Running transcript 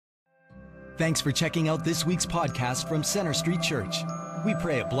Thanks for checking out this week's podcast from Center Street Church. We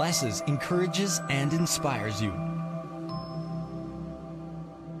pray it blesses, encourages, and inspires you.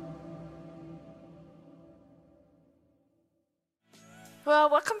 Well,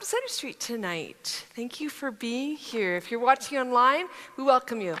 welcome to Center Street tonight. Thank you for being here. If you're watching online, we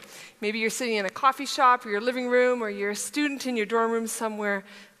welcome you. Maybe you're sitting in a coffee shop or your living room, or you're a student in your dorm room somewhere.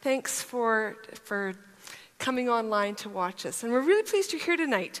 Thanks for coming online to watch us. And we're really pleased you're here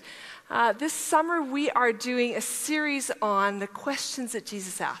tonight. This summer, we are doing a series on the questions that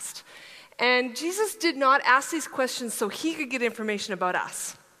Jesus asked. And Jesus did not ask these questions so he could get information about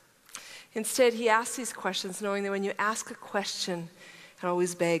us. Instead, he asked these questions knowing that when you ask a question, it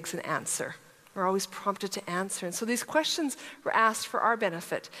always begs an answer. We're always prompted to answer. And so these questions were asked for our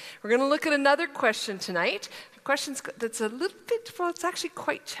benefit. We're going to look at another question tonight. A question that's a little bit, well, it's actually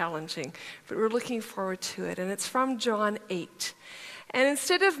quite challenging, but we're looking forward to it. And it's from John 8. And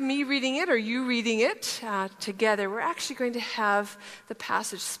instead of me reading it or you reading it together, we're actually going to have the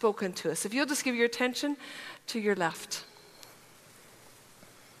passage spoken to us. If you'll just give your attention to your left.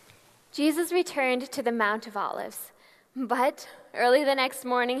 Jesus returned to the Mount of Olives. But early the next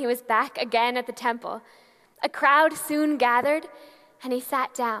morning, he was back again at the temple. A crowd soon gathered, and he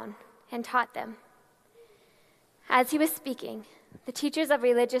sat down and taught them. As he was speaking, the teachers of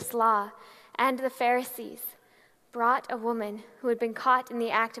religious law and the Pharisees brought a woman who had been caught in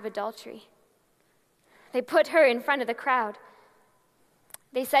the act of adultery. They put her in front of the crowd.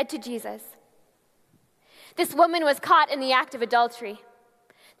 They said to Jesus, "This woman was caught in the act of adultery.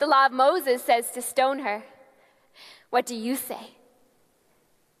 The law of Moses says to stone her. What do you say?"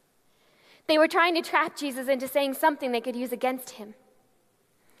 They were trying to trap Jesus into saying something they could use against him.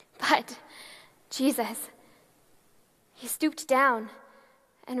 But Jesus, he stooped down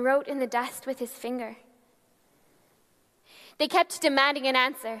and wrote in the dust with his finger. They kept demanding an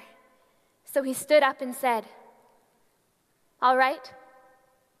answer, so he stood up and said, "All right,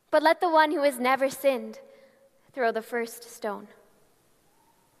 but let the one who has never sinned throw the first stone."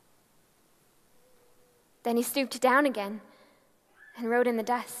 Then he stooped down again and wrote in the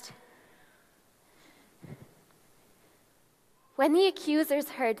dust. When the accusers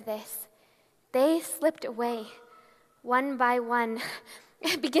heard this, they slipped away, one by one,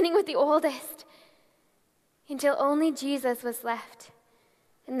 beginning with the oldest, until only Jesus was left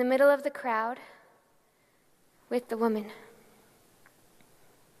in the middle of the crowd with the woman.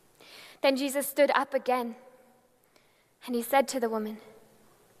 Then Jesus stood up again, and he said to the woman,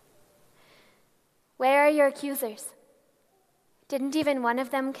 "Where are your accusers? Didn't even one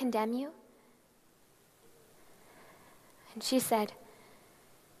of them condemn you?" And she said,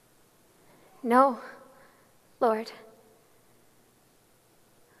 "No, Lord."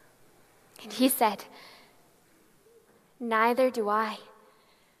 And he said, "Neither do I.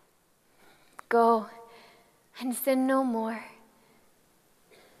 Go and sin no more."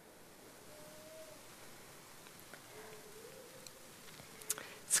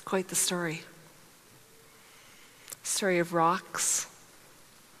 It's quite the story. A story of rocks,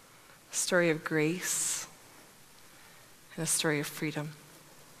 a story of grace, and a story of freedom.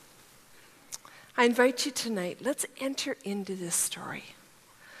 I invite you tonight, let's enter into this story.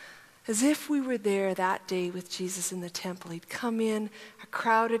 As if we were there that day with Jesus in the temple. He'd come in, a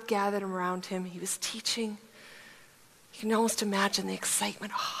crowd had gathered around him, he was teaching. You can almost imagine the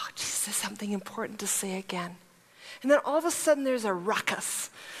excitement. Oh, Jesus has something important to say again. And then all of a sudden there's a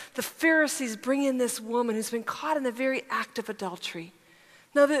ruckus. The Pharisees bring in this woman who's been caught in the very act of adultery.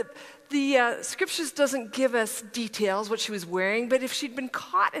 Now the scriptures doesn't give us details what she was wearing, but if she'd been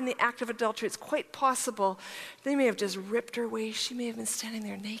caught in the act of adultery, it's quite possible they may have just ripped her away. She may have been standing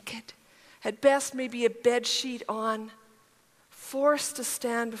there naked. At best, maybe a bed sheet on, forced to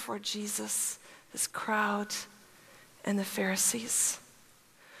stand before Jesus, this crowd, and the Pharisees.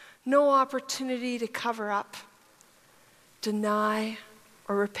 No opportunity to cover up, deny,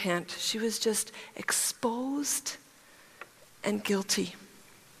 or repent. She was just exposed and guilty.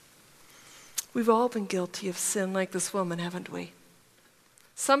 We've all been guilty of sin like this woman, haven't we?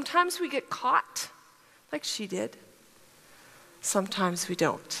 Sometimes we get caught, like she did. Sometimes we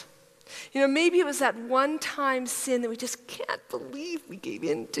don't. You know, maybe it was that one-time sin that we just can't believe we gave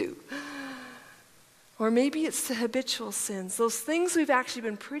into. Or maybe it's the habitual sins, those things we've actually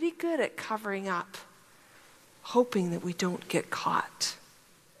been pretty good at covering up, hoping that we don't get caught.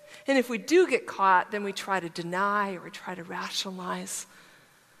 And if we do get caught, then we try to deny or we try to rationalize.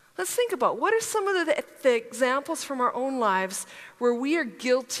 Let's think about what are some of the examples from our own lives where we are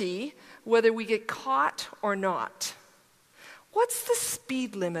guilty whether we get caught or not. What's the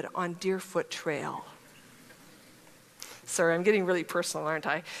speed limit on Deerfoot Trail? Sorry, I'm getting really personal, aren't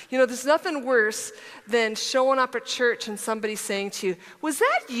I? You know, there's nothing worse than showing up at church and somebody saying to you, was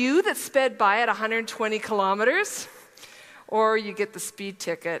that you that sped by at 120 kilometers? Or you get the speed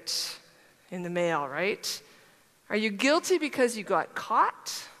ticket in the mail, right? Are you guilty because you got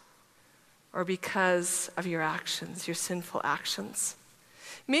caught? Or because of your actions, your sinful actions?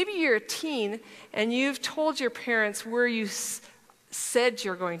 Maybe you're a teen and you've told your parents where you said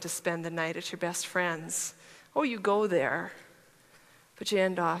you're going to spend the night at your best friend's. Oh, you go there, but you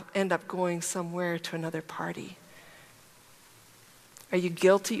end up going somewhere to another party. Are you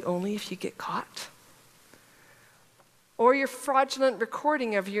guilty only if you get caught? Or your fraudulent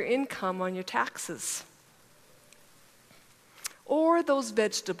recording of your income on your taxes? Or those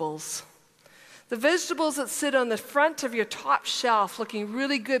vegetables? The vegetables that sit on the front of your top shelf looking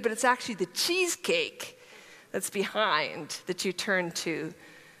really good, but it's actually the cheesecake that's behind that you turn to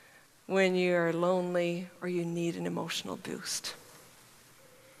when you're lonely or you need an emotional boost.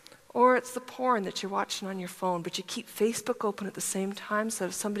 Or it's the porn that you're watching on your phone, but you keep Facebook open at the same time so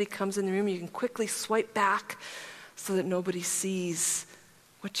if somebody comes in the room, you can quickly swipe back so that nobody sees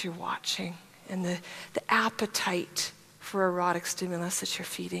what you're watching and the appetite for erotic stimulus that you're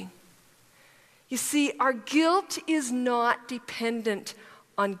feeding. You see, our guilt is not dependent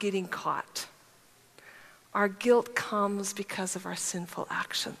on getting caught. Our guilt comes because of our sinful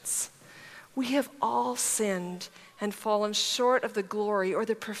actions. We have all sinned and fallen short of the glory or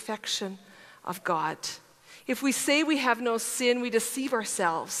the perfection of God. If we say we have no sin, we deceive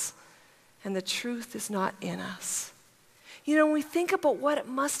ourselves, and the truth is not in us. You know, when we think about what it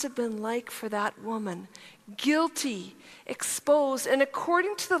must have been like for that woman, guilty, exposed, and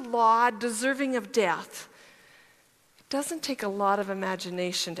according to the law, deserving of death, it doesn't take a lot of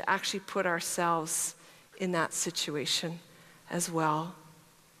imagination to actually put ourselves in that situation as well.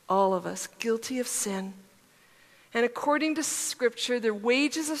 All of us guilty of sin. And according to Scripture, the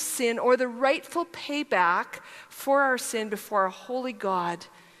wages of sin, or the rightful payback for our sin before a holy God,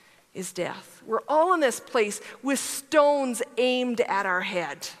 is death. We're all in this place with stones aimed at our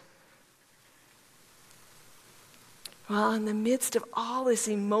head. Well, in the midst of all this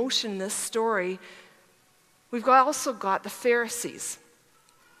emotion in this story, we've also got the Pharisees.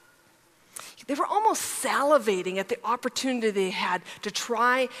 They were almost salivating at the opportunity they had to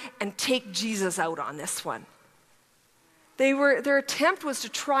try and take Jesus out on this one. Their attempt was to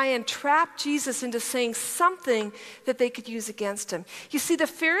try and trap Jesus into saying something that they could use against him. You see, the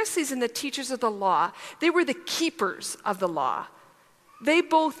Pharisees and the teachers of the law, they were the keepers of the law. They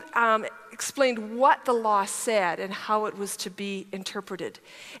both explained what the law said and how it was to be interpreted.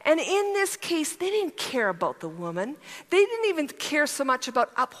 And in this case, they didn't care about the woman. They didn't even care so much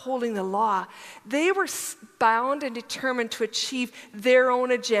about upholding the law. They were bound and determined to achieve their own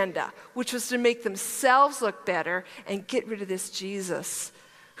agenda, which was to make themselves look better and get rid of this Jesus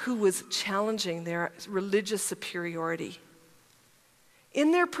who was challenging their religious superiority.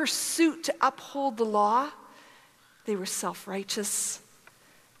 In their pursuit to uphold the law, they were self-righteous.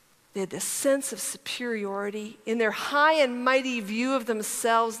 They had this sense of superiority. In their high and mighty view of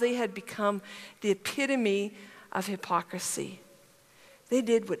themselves, they had become the epitome of hypocrisy. They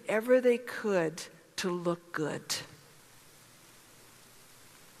did whatever they could to look good.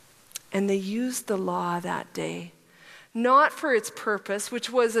 And they used the law that day, not for its purpose, which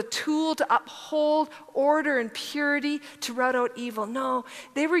was a tool to uphold order and purity, to root out evil. No,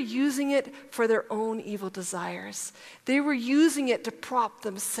 they were using it for their own evil desires. They were using it to prop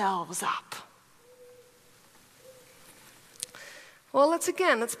themselves up. Well,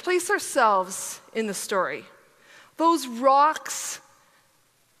 let's place ourselves in the story. Those rocks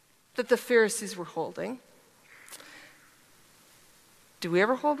that the Pharisees were holding. Do we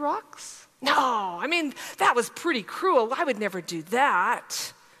ever hold rocks? No, I mean, that was pretty cruel. I would never do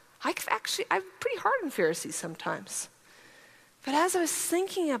that. I'm pretty hard on Pharisees sometimes. But as I was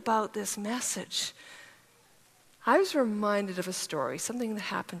thinking about this message, I was reminded of a story, something that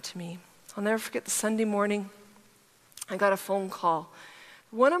happened to me. I'll never forget the Sunday morning, I got a phone call.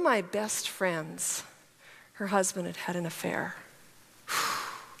 One of my best friends, her husband had had an affair.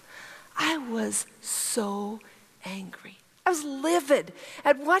 I was so angry. I was livid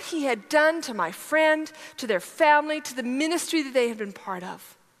at what he had done to my friend, to their family, to the ministry that they had been part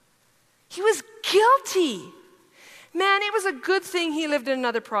of. He was guilty. Man, it was a good thing he lived in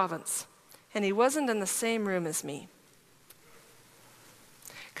another province and he wasn't in the same room as me.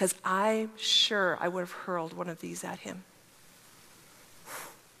 Because I'm sure I would have hurled one of these at him.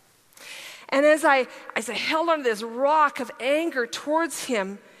 And as I held onto this rock of anger towards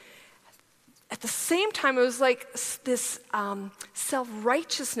him, a At the same time, it was like this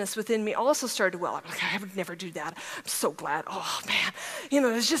self-righteousness within me also started to well up. Like, I would never do that. I'm so glad. Oh, man.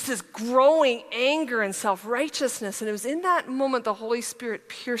 There's just this growing anger and self-righteousness. And it was in that moment the Holy Spirit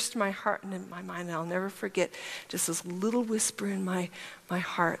pierced my heart and in my mind. And I'll never forget just this little whisper in my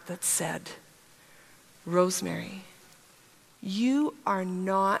heart that said, Rosemary, you are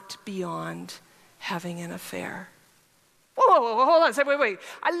not beyond having an affair. Whoa, hold on. Say, wait.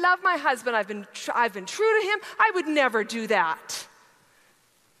 I love my husband. I've been true to him. I would never do that.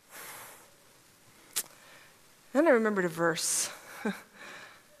 Then I remembered a verse.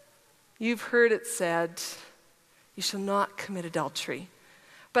 You've heard it said, you shall not commit adultery.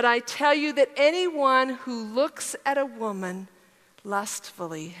 But I tell you that anyone who looks at a woman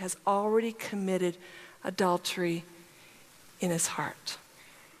lustfully has already committed adultery in his heart.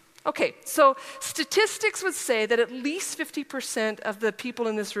 Okay, so statistics would say that at least 50% of the people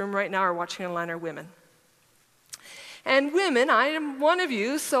in this room right now are watching online are women. And women, I am one of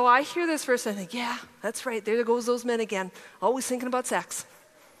you, so I hear this verse and I think, yeah, that's right, there goes those men again, always thinking about sex.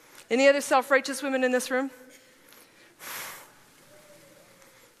 Any other self-righteous women in this room?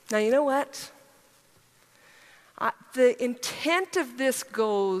 Now, you know what? The intent of this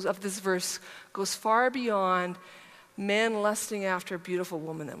verse goes far beyond men lusting after a beautiful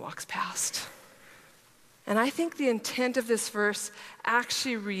woman that walks past. And I think the intent of this verse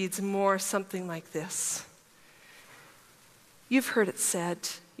actually reads more something like this. You've heard it said,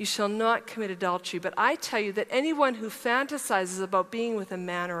 you shall not commit adultery, but I tell you that anyone who fantasizes about being with a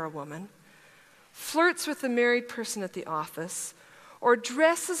man or a woman, flirts with a married person at the office, or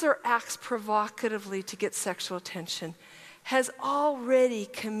dresses or acts provocatively to get sexual attention, has already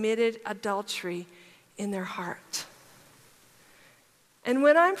committed adultery in their heart. And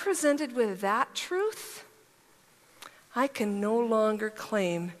when I'm presented with that truth, I can no longer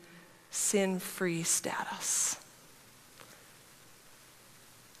claim sin-free status.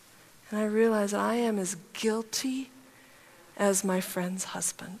 And I realize I am as guilty as my friend's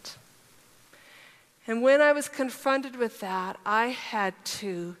husband. And when I was confronted with that, I had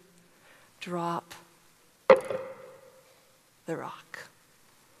to drop the rock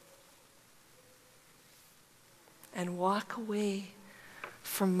and walk away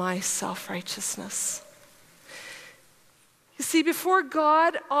from my self-righteousness. You see, before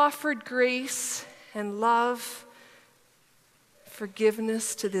God offered grace and love,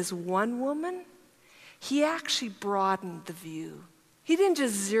 forgiveness to this one woman, he actually broadened the view. He didn't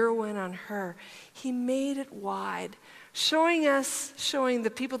just zero in on her. He made it wide, showing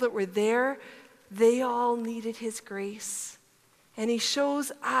the people that were there, they all needed his grace. And he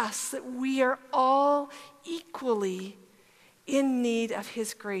shows us that we are all equally in need of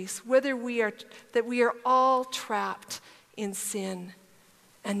his grace, that we are all trapped in sin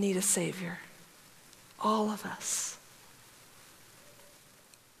and need a Savior. All of us.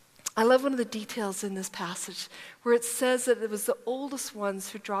 I love one of the details in this passage where it says that it was the oldest ones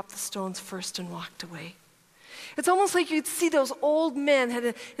who dropped the stones first and walked away. It's almost like you'd see those old men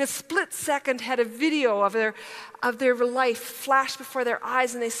in a split second had a video of their life flash before their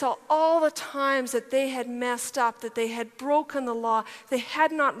eyes, and they saw all the times that they had messed up, that they had broken the law, they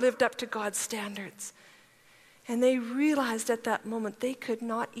had not lived up to God's standards. And they realized at that moment they could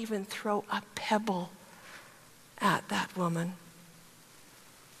not even throw a pebble at that woman.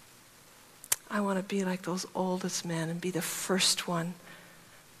 I want to be like those oldest men and be the first one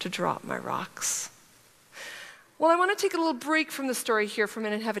to drop my rocks. Well, I want to take a little break from the story here for a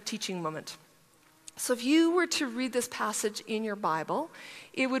minute and have a teaching moment. So if you were to read this passage in your Bible,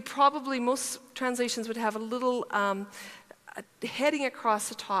 it would probably, most translations would have a little heading across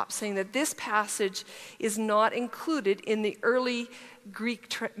the top saying that this passage is not included in the early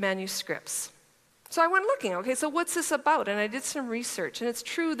Greek manuscripts. So I went looking, okay, so what's this about? And I did some research, and it's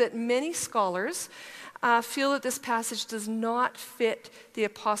true that many scholars feel that this passage does not fit the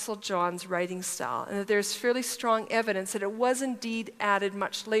Apostle John's writing style, and that there's fairly strong evidence that it was indeed added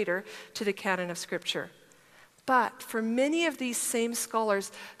much later to the canon of Scripture. But for many of these same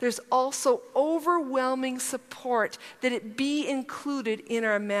scholars, there's also overwhelming support that it be included in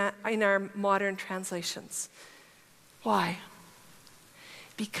our modern translations. Why?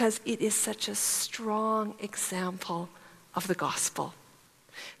 Because it is such a strong example of the gospel.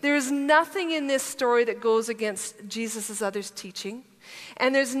 There is nothing in this story that goes against Jesus' other teaching,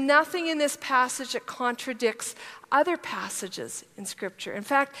 and there's nothing in this passage that contradicts other passages in Scripture. In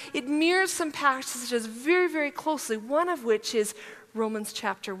fact, it mirrors some passages very, very closely, one of which is Romans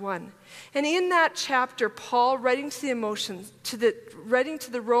chapter 1. And in that chapter, Paul, writing to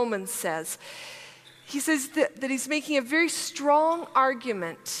the Romans, he says that he's making a very strong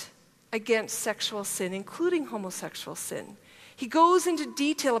argument against sexual sin, including homosexual sin. He goes into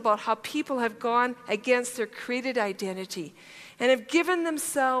detail about how people have gone against their created identity and have given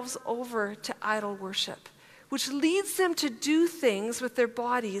themselves over to idol worship, which leads them to do things with their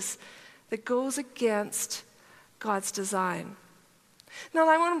bodies that goes against God's design. Now,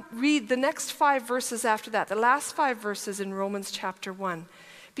 I want to read the next 5 verses after that, the last 5 verses in Romans chapter 1,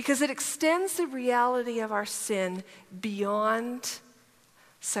 because it extends the reality of our sin beyond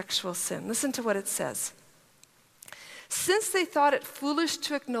sexual sin. Listen to what it says. Since they thought it foolish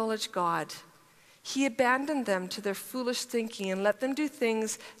to acknowledge God, he abandoned them to their foolish thinking and let them do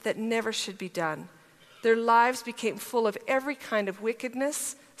things that never should be done. Their lives became full of every kind of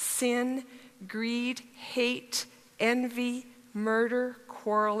wickedness, sin, greed, hate, envy, murder,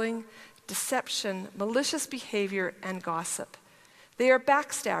 quarreling, deception, malicious behavior, and gossip. They are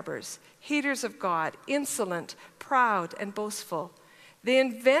backstabbers, haters of God, insolent, proud, and boastful. They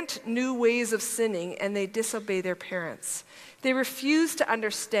invent new ways of sinning and they disobey their parents. They refuse to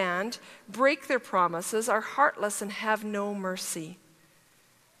understand, break their promises, are heartless, and have no mercy.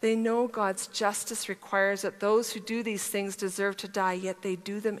 They know God's justice requires that those who do these things deserve to die, yet they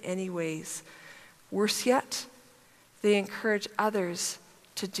do them anyways. Worse yet, they encourage others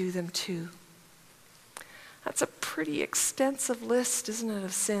to do them too. That's a pretty extensive list, isn't it,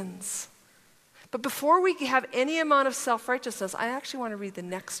 of sins? But before we have any amount of self-righteousness, I actually want to read the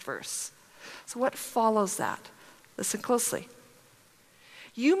next verse. So what follows that? Listen closely.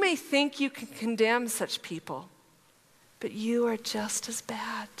 You may think you can condemn such people, but you are just as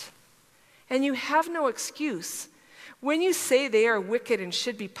bad. And you have no excuse. When you say they are wicked and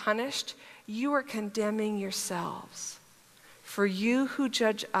should be punished, you are condemning yourselves. For you who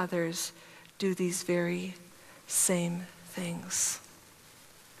judge others do these very same things.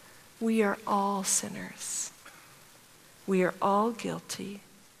 We are all sinners. We are all guilty.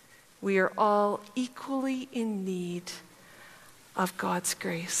 We are all equally in need of God's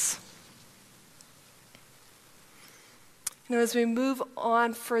grace. Now, as we move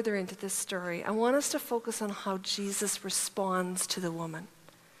on further into this story, I want us to focus on how Jesus responds to the woman.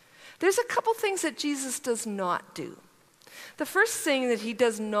 There's a couple things that Jesus does not do. The first thing that he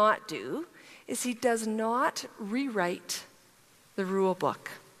does not do is he does not rewrite the rule book.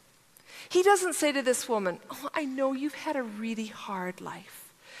 He doesn't say to this woman, "Oh, I know you've had a really hard life.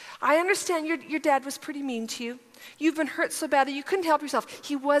 I understand your dad was pretty mean to you. You've been hurt so badly you couldn't help yourself.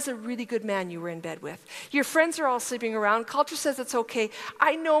 He was a really good man you were in bed with. Your friends are all sleeping around. Culture says it's okay.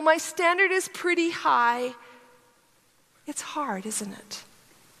 I know my standard is pretty high." It's hard, isn't it?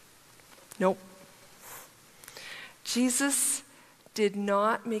 Nope. Jesus did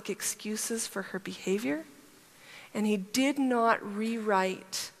not make excuses for her behavior, and he did not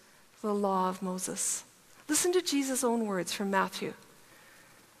rewrite the law of Moses. Listen to Jesus' own words from Matthew.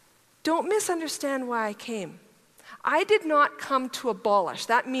 Don't misunderstand why I came. I did not come to abolish,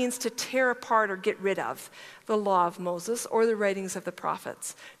 that means to tear apart or get rid of, the law of Moses or the writings of the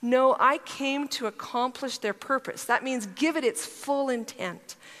prophets. No, I came to accomplish their purpose. That means give it its full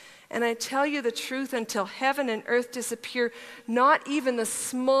intent. And I tell you the truth, until heaven and earth disappear, not even the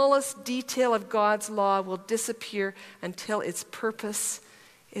smallest detail of God's law will disappear until its purpose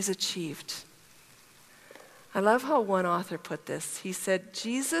is achieved. I love how one author put this. He said,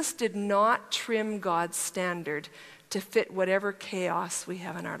 Jesus did not trim God's standard to fit whatever chaos we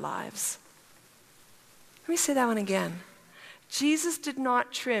have in our lives. Let me say that one again. Jesus did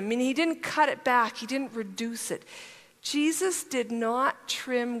not trim. I mean, he didn't cut it back. He didn't reduce it. Jesus did not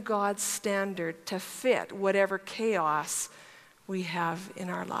trim God's standard to fit whatever chaos we have in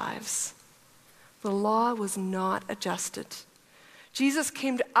our lives. The law was not adjusted. Jesus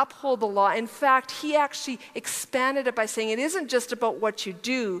came to uphold the law. In fact, he actually expanded it by saying it isn't just about what you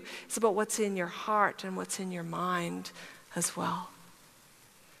do, it's about what's in your heart and what's in your mind as well.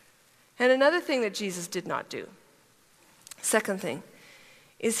 And another thing that Jesus did not do, second thing,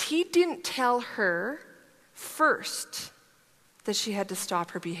 is he didn't tell her first that she had to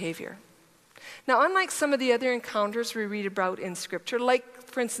stop her behavior. Now, unlike some of the other encounters we read about in Scripture, like,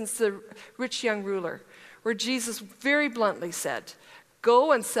 for instance, the rich young ruler, where Jesus very bluntly said,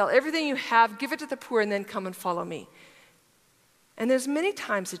 "Go and sell everything you have, give it to the poor, and then come and follow me." And there's many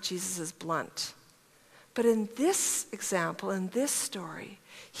times that Jesus is blunt. But in this example, in this story,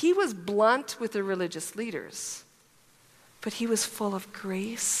 he was blunt with the religious leaders, but he was full of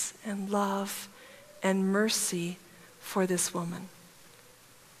grace and love and mercy for this woman.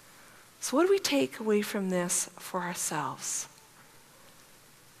 So what do we take away from this for ourselves?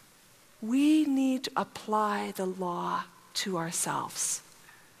 We need to apply the law to ourselves.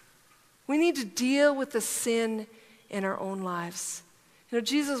 We need to deal with the sin in our own lives.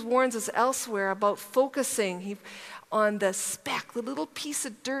 Jesus warns us elsewhere about focusing on the speck, the little piece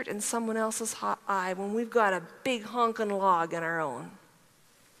of dirt in someone else's eye when we've got a big honking log in our own.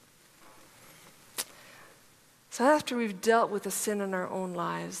 So after we've dealt with the sin in our own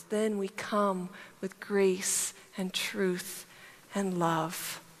lives, then we come with grace and truth and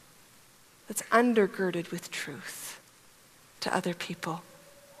love that's undergirded with truth to other people.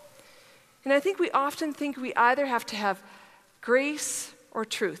 And I think we often think we either have to have grace or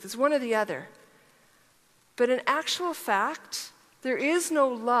truth. It's one or the other. But in actual fact, there is no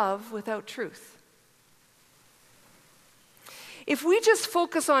love without truth. If we just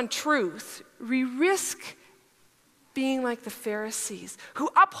focus on truth, we risk being like the Pharisees who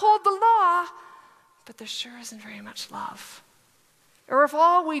uphold the law, but there sure isn't very much love. Or if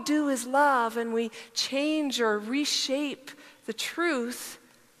all we do is love and we change or reshape the truth,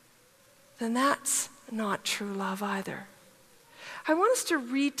 then that's not true love either. I want us to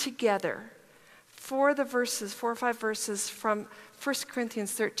read together 4 or 5 verses from 1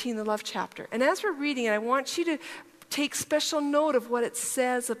 Corinthians 13, the love chapter. And as we're reading it, I want you to take special note of what it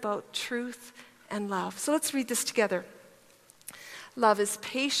says about truth and love. So let's read this together. Love is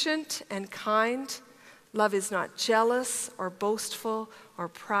patient and kind. Love is not jealous or boastful or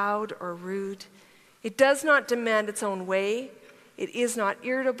proud or rude. It does not demand its own way. It is not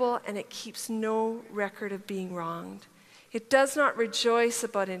irritable, and it keeps no record of being wronged. It does not rejoice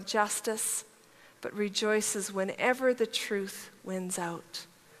about injustice, but rejoices whenever the truth wins out.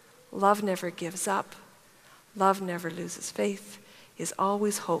 Love never gives up. Love never loses faith, is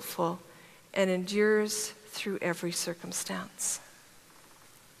always hopeful, and endures through every circumstance.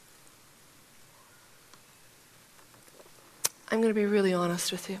 I'm going to be really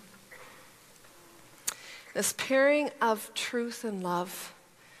honest with you. This pairing of truth and love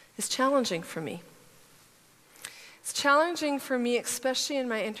is challenging for me. It's challenging for me, especially in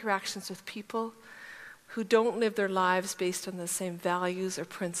my interactions with people who don't live their lives based on the same values or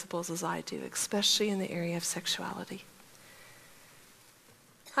principles as I do, especially in the area of sexuality.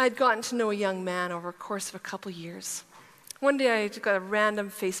 I had gotten to know a young man over a course of a couple years. One day I got a random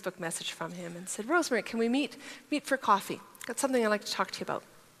Facebook message from him and said, "Rosemary, can we meet for coffee? Got something I'd like to talk to you about."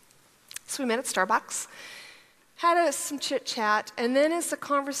 So we met at Starbucks, had some chit-chat, and then as the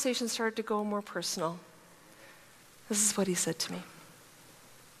conversation started to go more personal, this is what he said to me.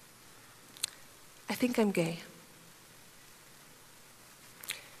 "I think I'm gay."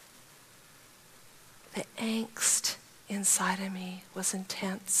 The angst inside of me was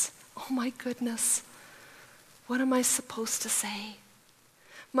intense. Oh my goodness, what am I supposed to say?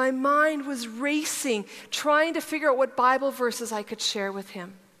 My mind was racing, trying to figure out what Bible verses I could share with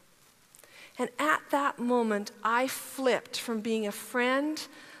him. And at that moment, I flipped from being a friend,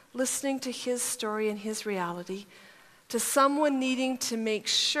 listening to his story and his reality, to someone needing to make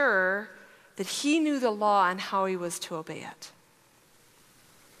sure that he knew the law and how he was to obey it.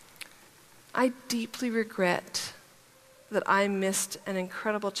 I deeply regret that I missed an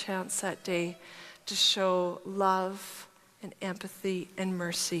incredible chance that day to show love and empathy and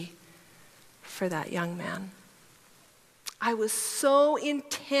mercy for that young man. I was so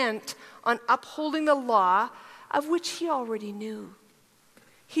intent on upholding the law of which he already knew.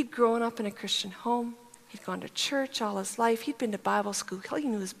 He'd grown up in a Christian home. He'd gone to church all his life. He'd been to Bible school.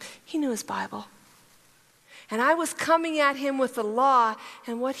 He knew his Bible. And I was coming at him with the law,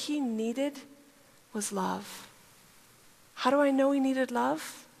 and what he needed was love. How do I know he needed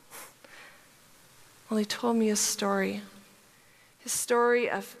love? Well, he told me his story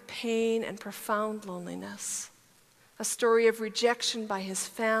of pain and profound loneliness, a story of rejection by his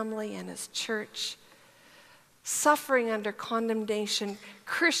family and his church, suffering under condemnation.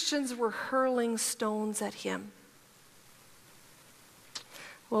 Christians were hurling stones at him.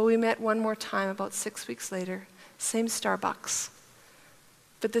 Well, we met one more time about 6 weeks later, same Starbucks.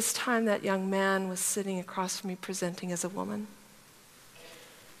 But this time that young man was sitting across from me presenting as a woman.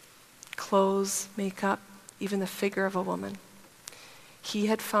 Clothes, makeup, even the figure of a woman. He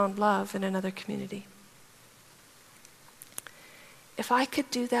had found love in another community. If I could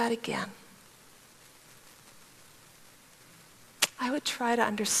do that again, I would try to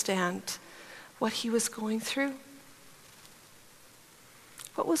understand what he was going through.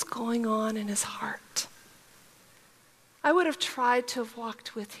 What was going on in his heart? I would have tried to have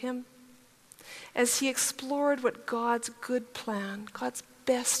walked with him as he explored what God's good plan, God's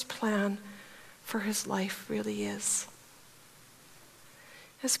best plan for his life really is.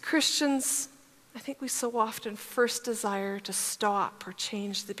 As Christians, I think we so often first desire to stop or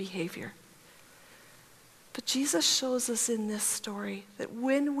change the behavior. But Jesus shows us in this story that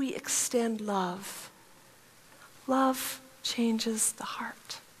when we extend love, love changes the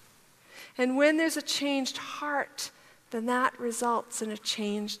heart. And when there's a changed heart, then that results in a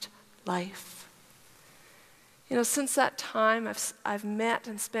changed life. You know, since that time, I've met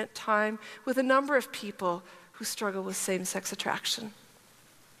and spent time with a number of people who struggle with same-sex attraction.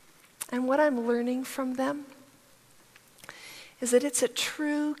 And what I'm learning from them is that it's a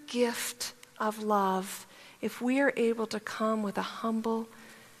true gift of love if we are able to come with a humble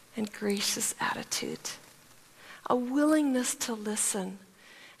and gracious attitude, a willingness to listen,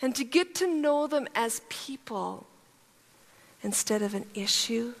 and to get to know them as people instead of an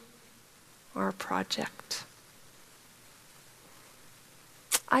issue or a project.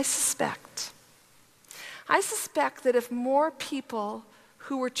 I suspect that if more people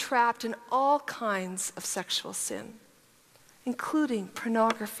who were trapped in all kinds of sexual sin, including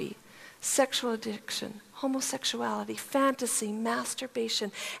pornography, sexual addiction, homosexuality, fantasy,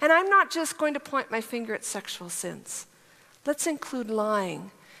 masturbation, and I'm not just going to point my finger at sexual sins. Let's include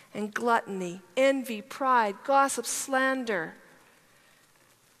lying and gluttony, envy, pride, gossip, slander.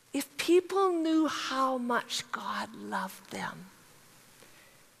 If people knew how much God loved them,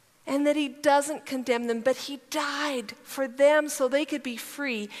 and that he doesn't condemn them, but he died for them so they could be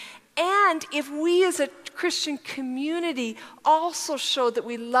free. And if we as a Christian community also showed that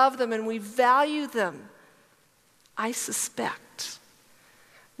we love them and we value them, I suspect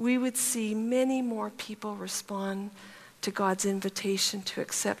we would see many more people respond to God's invitation to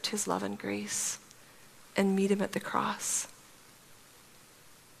accept his love and grace and meet him at the cross.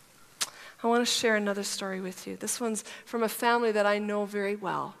 I want to share another story with you. This one's from a family that I know very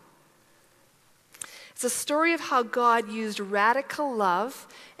well. It's a story of how God used radical love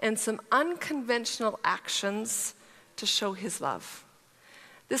and some unconventional actions to show his love.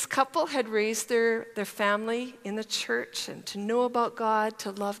 This couple had raised their family in the church and to know about God, to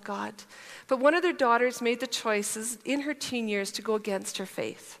love God. But one of their daughters made the choices in her teen years to go against her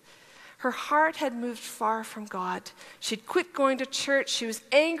faith. Her heart had moved far from God. She'd quit going to church. She was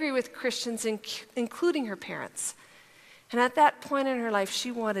angry with Christians, including her parents. And at that point in her life,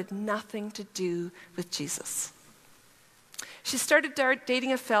 she wanted nothing to do with Jesus. She started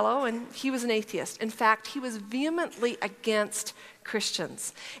dating a fellow, and he was an atheist. In fact, he was vehemently against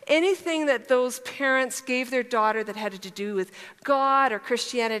Christians. Anything that those parents gave their daughter that had to do with God or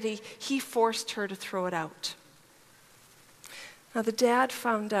Christianity, he forced her to throw it out. Now, the dad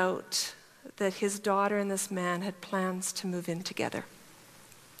found out that his daughter and this man had plans to move in together.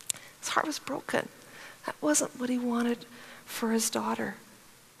 His heart was broken. That wasn't what he wanted for his daughter.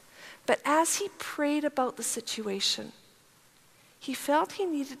 But as he prayed about the situation, he felt he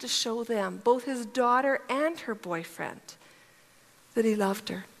needed to show them, both his daughter and her boyfriend, that he loved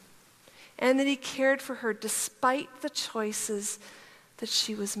her and that he cared for her despite the choices that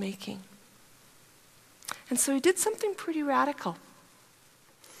she was making. And so he did something pretty radical.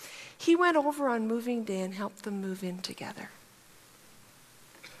 He went over on moving day and helped them move in together.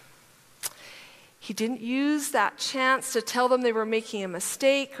 He didn't use that chance to tell them they were making a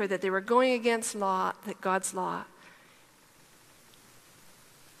mistake or that they were going against God's law.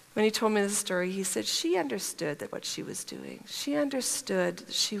 When he told me the story, he said she understood that what she was doing. She understood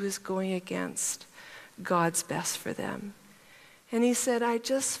that she was going against God's best for them. And he said, I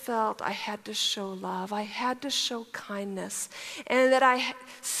just felt I had to show love. I had to show kindness. And that I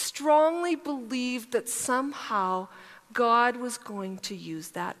strongly believed that somehow God was going to use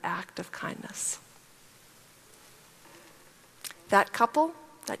that act of kindness. That couple,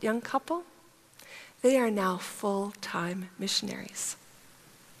 that young couple, they are now full-time missionaries.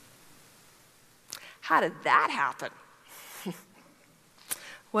 How did that happen?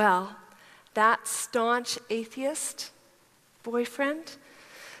 Well, that staunch atheist boyfriend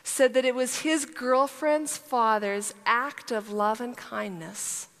said that it was his girlfriend's father's act of love and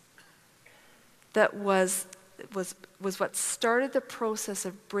kindness that was what started the process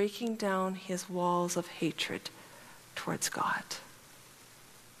of breaking down his walls of hatred towards God.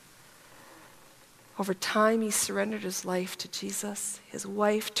 Over time, he surrendered his life to Jesus. His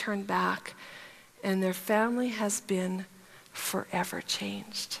wife turned back, and their family has been forever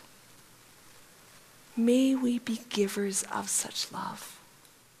changed. May we be givers of such love.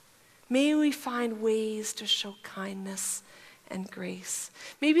 May we find ways to show kindness and grace.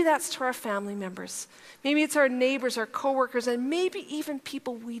 Maybe that's to our family members. Maybe it's our neighbors, our coworkers, and maybe even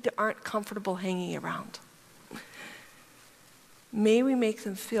people we aren't comfortable hanging around. May we make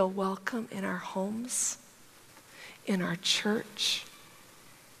them feel welcome in our homes, in our church,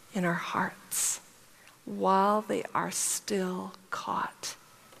 in our hearts, while they are still caught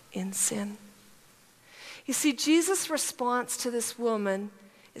in sin. You see, Jesus' response to this woman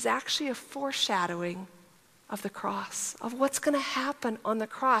is actually a foreshadowing of the cross, of what's going to happen on the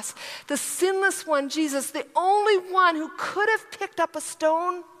cross. The sinless one, Jesus, the only one who could have picked up a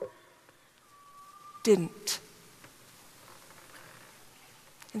stone, didn't.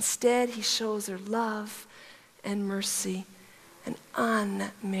 Instead, he shows her love and mercy and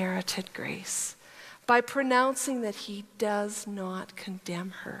unmerited grace by pronouncing that he does not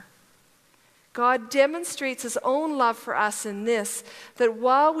condemn her. God demonstrates his own love for us in this, that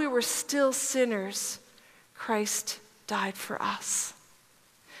while we were still sinners, Christ died for us.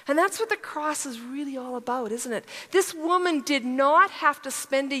 And that's what the cross is really all about, isn't it? This woman did not have to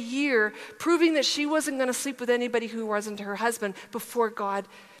spend a year proving that she wasn't going to sleep with anybody who wasn't her husband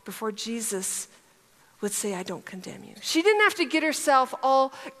before Jesus would say, I don't condemn you. She didn't have to get herself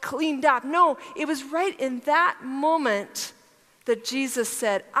all cleaned up. No, it was right in that moment that Jesus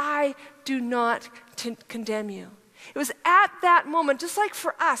said, I do not condemn you. It was at that moment, just like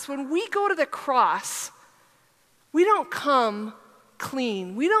for us, when we go to the cross, we don't come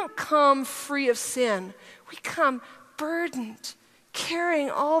clean. We don't come free of sin. We come burdened, carrying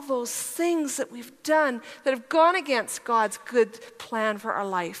all those things that we've done that have gone against God's good plan for our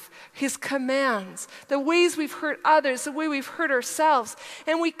life, his commands, the ways we've hurt others, the way we've hurt ourselves.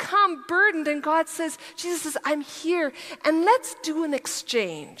 And we come burdened, and God says, Jesus says, I'm here, and let's do an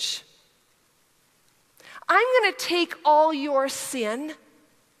exchange. I'm going to take all your sin.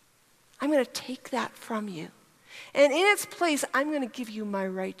 I'm going to take that from you. And in its place, I'm going to give you my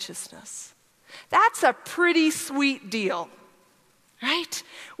righteousness. That's a pretty sweet deal, right?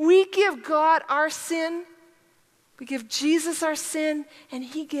 We give God our sin, we give Jesus our sin, and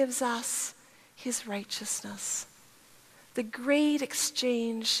he gives us his righteousness. The great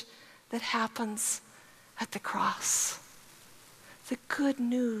exchange that happens at the cross. The good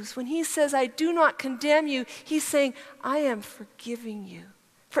news. When he says, I do not condemn you, he's saying, I am forgiving you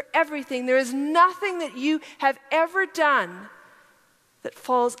for everything. There is nothing that you have ever done that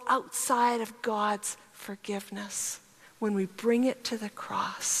falls outside of God's forgiveness when we bring it to the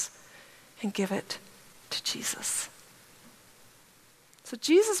cross and give it to Jesus. So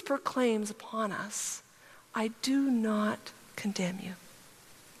Jesus proclaims upon us, I do not condemn you.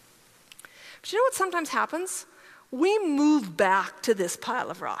 But you know what sometimes happens? We move back to this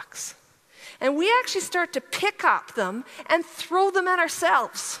pile of rocks. And we actually start to pick up them and throw them at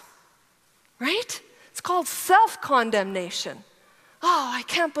ourselves. Right? It's called self-condemnation. Oh, I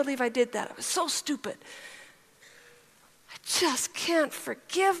can't believe I did that. I was so stupid. I just can't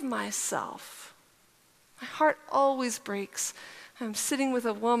forgive myself. My heart always breaks. I'm sitting with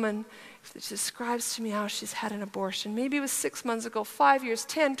a woman that describes to me how she's had an abortion. Maybe it was 6 months ago, 5 years,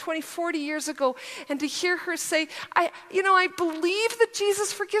 10, 20, 40 years ago. And to hear her say, I believe that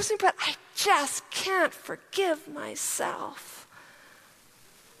Jesus forgives me, but I just can't forgive myself.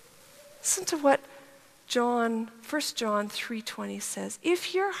 Listen to what 1 John 3:20 says.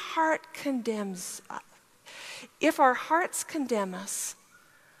 If our hearts condemn us,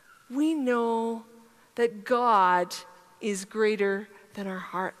 we know that God is greater than our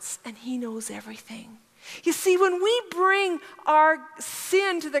hearts, and he knows everything. You see, when we bring our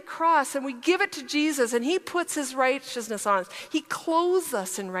sin to the cross and we give it to Jesus and he puts his righteousness on us, he clothes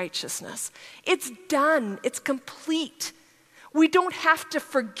us in righteousness. It's done. It's complete. We don't have to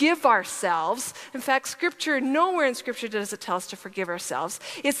forgive ourselves. In fact, nowhere in Scripture does it tell us to forgive ourselves.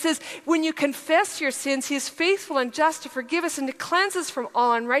 It says, when you confess your sins, he is faithful and just to forgive us and to cleanse us from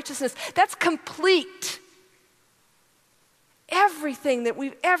all unrighteousness. That's complete. Everything that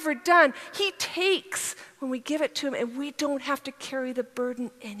we've ever done, he takes when we give it to him, and we don't have to carry the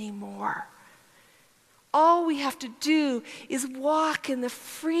burden anymore. All we have to do is walk in the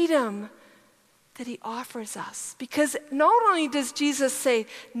freedom that he offers us. Because not only does Jesus say,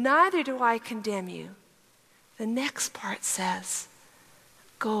 neither do I condemn you, the next part says,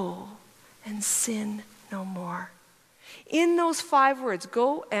 go and sin no more. In those 5 words,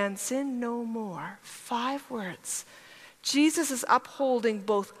 go and sin no more, 5 words, Jesus is upholding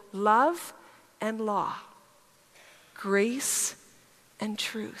both love and law, grace and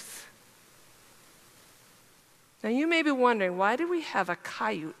truth. Now you may be wondering, why do we have a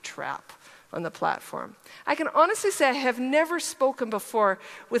coyote trap on the platform? I can honestly say I have never spoken before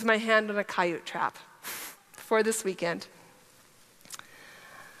with my hand on a coyote trap before this weekend.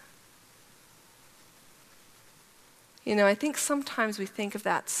 You know, I think sometimes we think of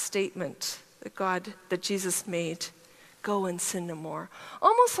that statement that Jesus made, go and sin no more,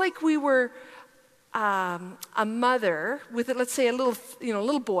 almost like we were a mother with, let's say, a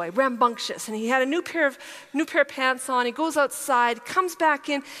little boy, rambunctious, and he had a new pair of pants on. He goes outside, comes back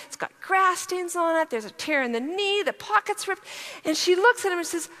in. It's got grass stains on it. There's a tear in the knee. The pocket's ripped, and she looks at him and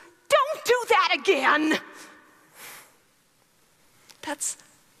says, "Don't do that again." That's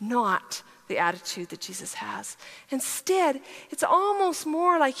not the attitude that Jesus has. Instead, it's almost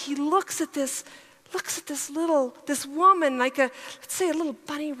more like he looks at this woman like let's say a little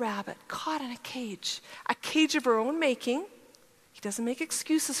bunny rabbit caught in a cage of her own making. He doesn't make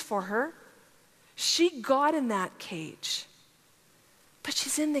excuses for her. She got in that cage. But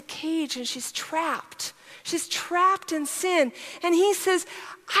she's in the cage and she's trapped. She's trapped in sin. And he says,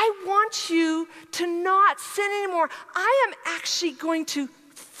 I want you to not sin anymore. I am actually going to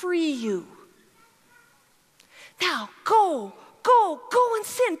free you. Now, go and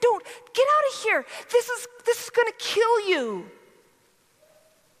sin. Don't, get out of here. This is going to kill you.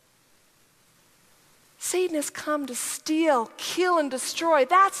 Satan has come to steal, kill, and destroy.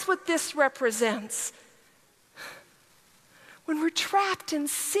 That's what this represents. When we're trapped in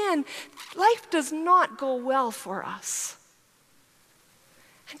sin, life does not go well for us.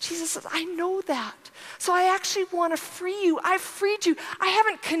 And Jesus says, I know that. So I actually want to free you. I've freed you. I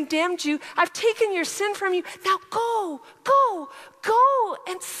haven't condemned you. I've taken your sin from you. Now go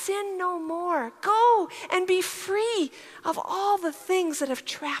and sin no more. Go and be free of all the things that have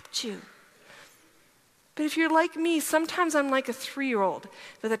trapped you. But if you're like me, sometimes I'm like a 3-year-old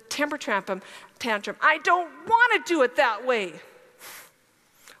with a temper tantrum. I don't want to do it that way.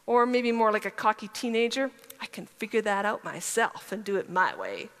 Or maybe more like a cocky teenager. I can figure that out myself and do it my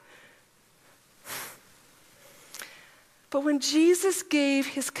way. But when Jesus gave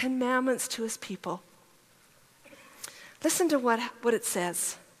his commandments to his people, listen to what it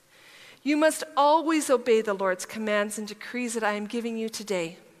says. You must always obey the Lord's commands and decrees that I am giving you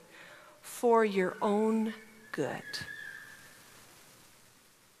today for your own good.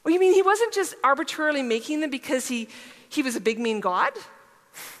 Well, you mean he wasn't just arbitrarily making them because he was a big mean God?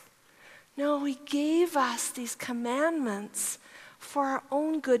 No, he gave us these commandments for our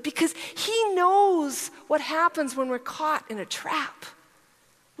own good because he knows what happens when we're caught in a trap.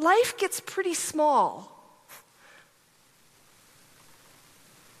 Life gets pretty small.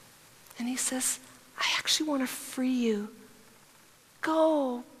 And he says, I actually want to free you.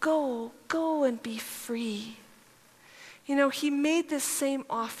 Go and be free. You know, he made this same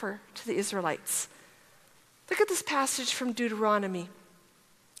offer to the Israelites. Look at this passage from Deuteronomy.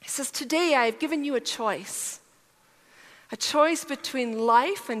 He says, today I have given you a choice between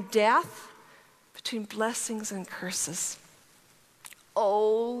life and death, between blessings and curses.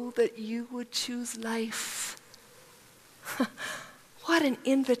 Oh, that you would choose life. What an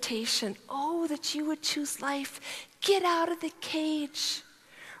invitation. Oh, that you would choose life. Get out of the cage.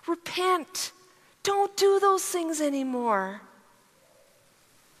 Repent. Don't do those things anymore.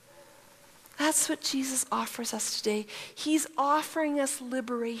 That's what Jesus offers us today. He's offering us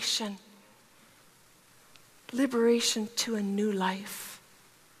liberation. Liberation to a new life.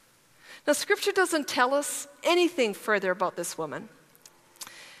 Now, Scripture doesn't tell us anything further about this woman.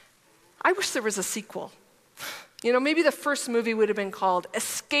 I wish there was a sequel. You know, maybe the first movie would have been called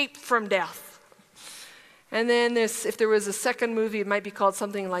Escape from Death. And then if there was a second movie, it might be called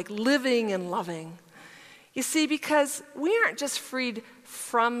something like Living and Loving. You see, because we aren't just freed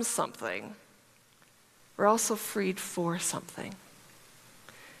from something, we're also freed for something.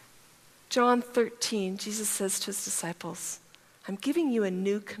 John 13, Jesus says to his disciples, I'm giving you a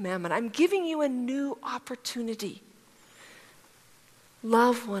new commandment. I'm giving you a new opportunity.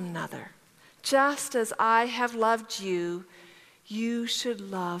 Love one another. Just as I have loved you, you should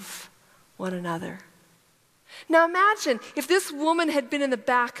love one another. Now imagine if this woman had been in the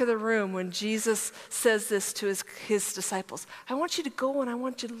back of the room when Jesus says this to his disciples. I want you to go and I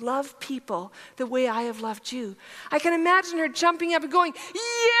want you to love people the way I have loved you. I can imagine her jumping up and going,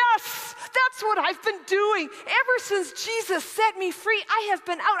 yes, that's what I've been doing. Ever since Jesus set me free, I have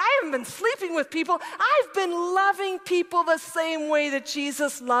been out. I haven't been sleeping with people. I've been loving people the same way that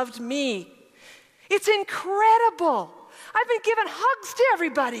Jesus loved me. It's incredible. I've been giving hugs to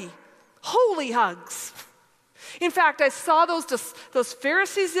everybody. Holy hugs. In fact, I saw those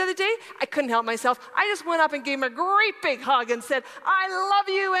Pharisees the other day. I couldn't help myself. I just went up and gave them a great big hug and said, I love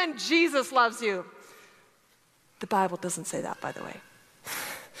you and Jesus loves you. The Bible doesn't say that, by the way.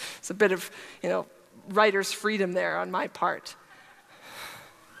 It's a bit of, writer's freedom there on my part.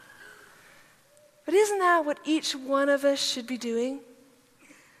 But isn't that what each one of us should be doing?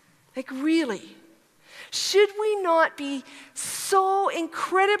 Like really? Should we not be so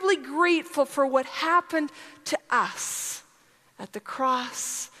incredibly grateful for what happened to us at the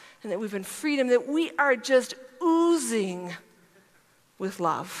cross and that we've been freedom, that we are just oozing with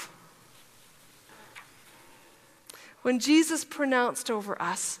love? When Jesus pronounced over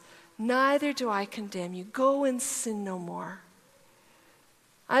us, neither do I condemn you, go and sin no more,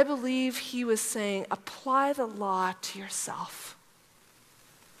 I believe he was saying, apply the law to yourself.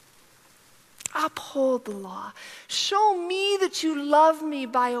 Uphold the law. Show me that you love me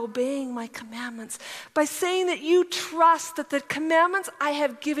by obeying my commandments, by saying that you trust that the commandments I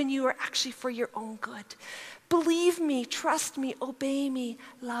have given you are actually for your own good. Believe me, trust me, obey me,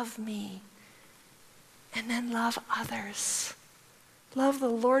 love me. And then love others. Love the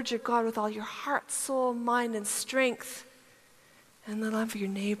Lord your God with all your heart, soul, mind, and strength. And then love your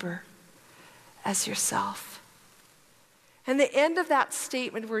neighbor as yourself. And the end of that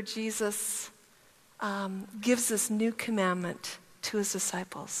statement where Jesus gives this new commandment to his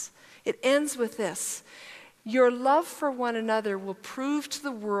disciples, it ends with this: your love for one another will prove to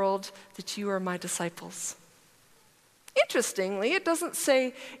the world that you are my disciples. Interestingly, it doesn't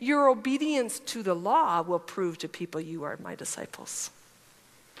say your obedience to the law will prove to people you are my disciples.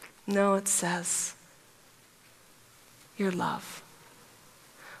 No, it says your love.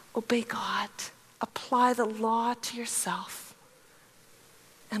 Obey God. Apply the law to yourself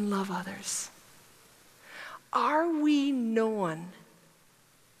and love others. Are we known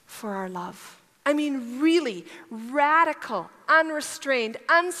for our love? I mean, really radical, unrestrained,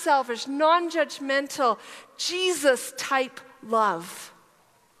 unselfish, non-judgmental, Jesus-type love.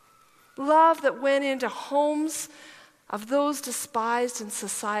 Love that went into homes of those despised in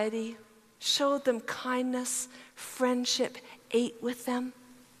society, showed them kindness, friendship, ate with them.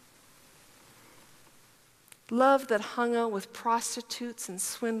 Love that hung out with prostitutes and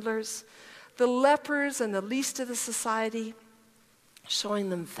swindlers, the lepers and the least of the society, showing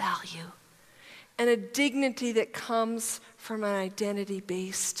them value and a dignity that comes from an identity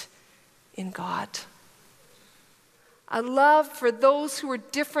based in God. A love for those who were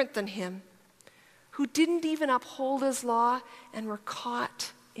different than him, who didn't even uphold his law and were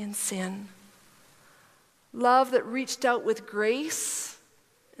caught in sin. Love that reached out with grace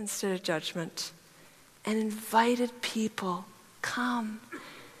instead of judgment and invited people, come,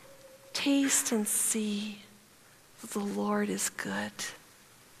 taste and see that the Lord is good.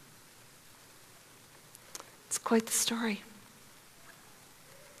 It's quite the story.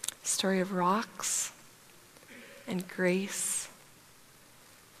 Story of rocks and grace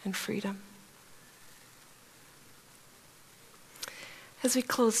and freedom. As we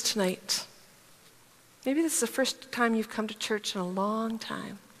close tonight, maybe this is the first time you've come to church in a long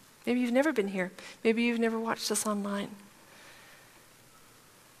time. Maybe you've never been here. Maybe you've never watched us online.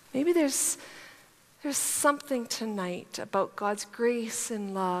 Maybe there's something tonight about God's grace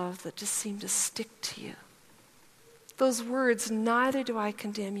and love that just seem to stick to you. Those words, neither do I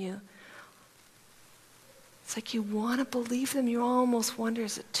condemn you. It's like you want to believe them. You almost wonder,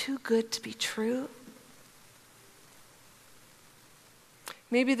 is it too good to be true?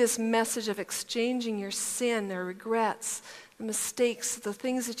 Maybe this message of exchanging your sin, their regrets, the mistakes, the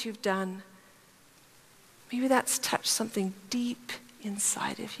things that you've done, maybe that's touched something deep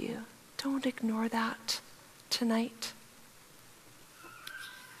inside of you. Don't ignore that tonight.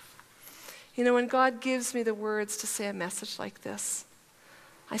 You know, when God gives me the words to say a message like this,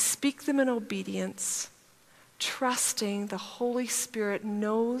 I speak them in obedience, trusting the Holy Spirit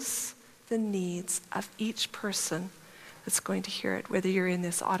knows the needs of each person that's going to hear it, whether you're in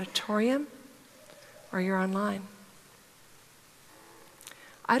this auditorium or you're online.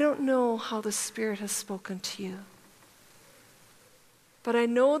 I don't know how the Spirit has spoken to you, but I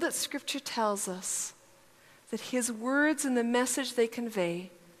know that Scripture tells us that His words and the message they convey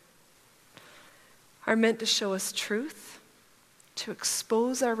are meant to show us truth, to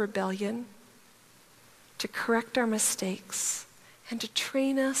expose our rebellion, to correct our mistakes, and to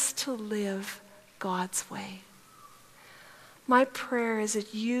train us to live God's way. My prayer is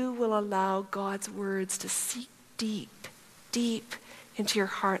that you will allow God's words to seep deep, deep into your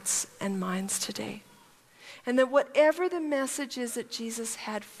hearts and minds today. And that whatever the message is that Jesus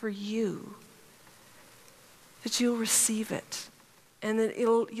had for you, that you'll receive it. And that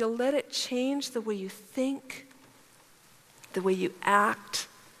you'll let it change the way you think, the way you act,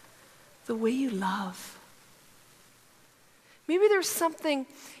 the way you love. Maybe there's something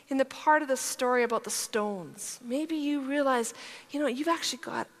in the part of the story about the stones. Maybe you realize, you've actually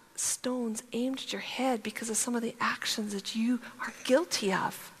got stones aimed at your head because of some of the actions that you are guilty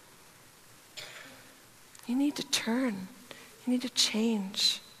of. You need to turn. You need to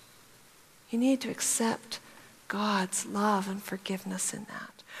change. You need to accept God's love and forgiveness in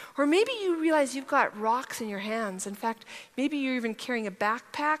that. Or maybe you realize you've got rocks in your hands. In fact, maybe you're even carrying a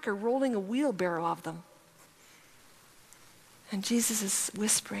backpack or rolling a wheelbarrow of them. And Jesus is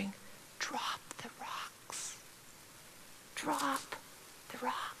whispering, drop the rocks. Drop the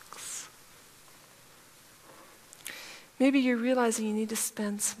rocks. Maybe you're realizing you need to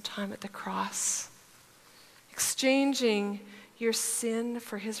spend some time at the cross, exchanging your sin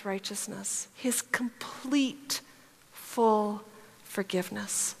for his righteousness, his complete, full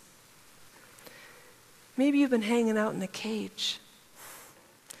forgiveness. Maybe you've been hanging out in a cage,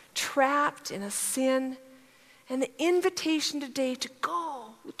 trapped in a sin, and the invitation today to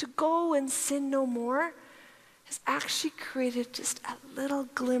go and sin no more has actually created just a little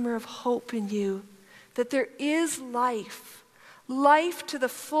glimmer of hope in you that there is life to the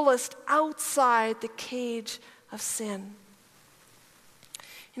fullest outside the cage of sin.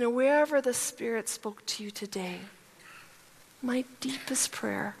 You know, wherever the Spirit spoke to you today, my deepest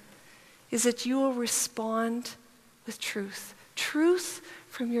prayer is that you will respond with truth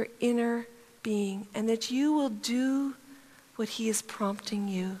from your inner being, and that you will do what he is prompting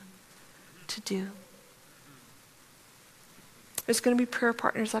you to do. There's going to be prayer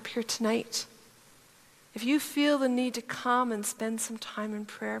partners up here tonight. If you feel the need to come and spend some time in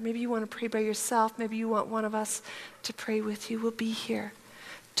prayer, maybe you want to pray by yourself, maybe you want one of us to pray with you, we'll be here.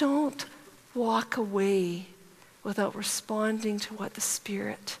 Don't walk away without responding to what the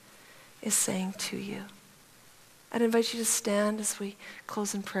Spirit is saying to you. I'd invite you to stand as we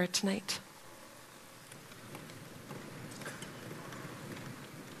close in prayer tonight.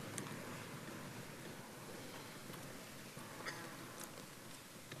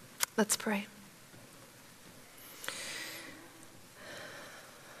 Let's pray.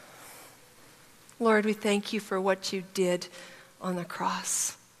 Lord, we thank you for what you did on the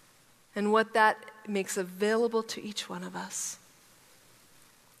cross and what that makes available to each one of us.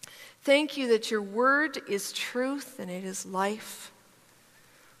 Thank you that your word is truth and it is life.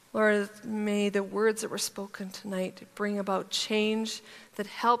 Lord, may the words that were spoken tonight bring about change that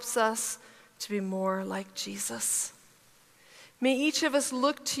helps us to be more like Jesus. May each of us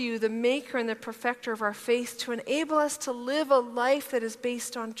look to you, the maker and the perfecter of our faith, to enable us to live a life that is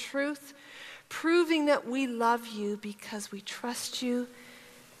based on truth, proving that we love you because we trust you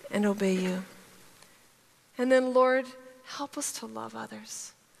and obey you. And then, Lord, help us to love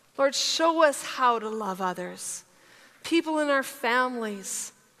others. Lord, show us how to love others. People in our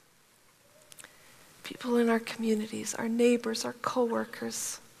families, people in our communities, our neighbors, our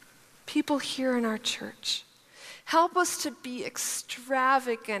coworkers, people here in our church. Help us to be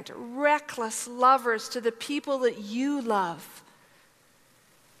extravagant, reckless lovers to the people that you love.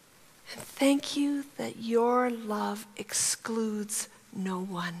 And thank you that your love excludes no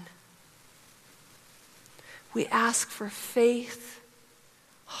one. We ask for faith,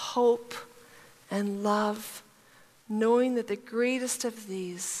 hope, and love, knowing that the greatest of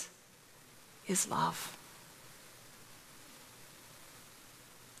these is love.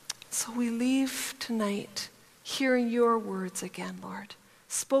 So we leave tonight hearing your words again, Lord,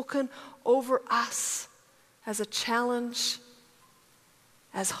 spoken over us as a challenge,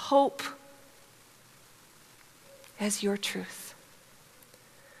 as hope, as your truth.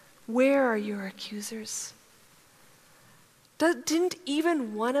 Where are your accusers? Didn't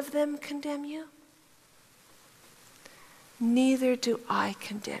even one of them condemn you? Neither do I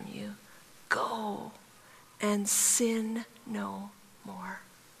condemn you. Go and sin no more.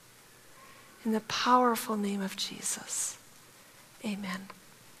 In the powerful name of Jesus, amen.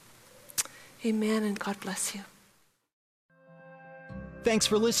 Amen, and God bless you. Thanks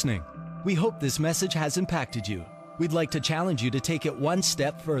for listening. We hope this message has impacted you. We'd like to challenge you to take it one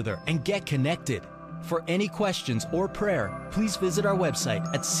step further and get connected. For any questions or prayer, please visit our website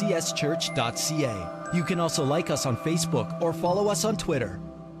at cschurch.ca. You can also like us on Facebook or follow us on Twitter.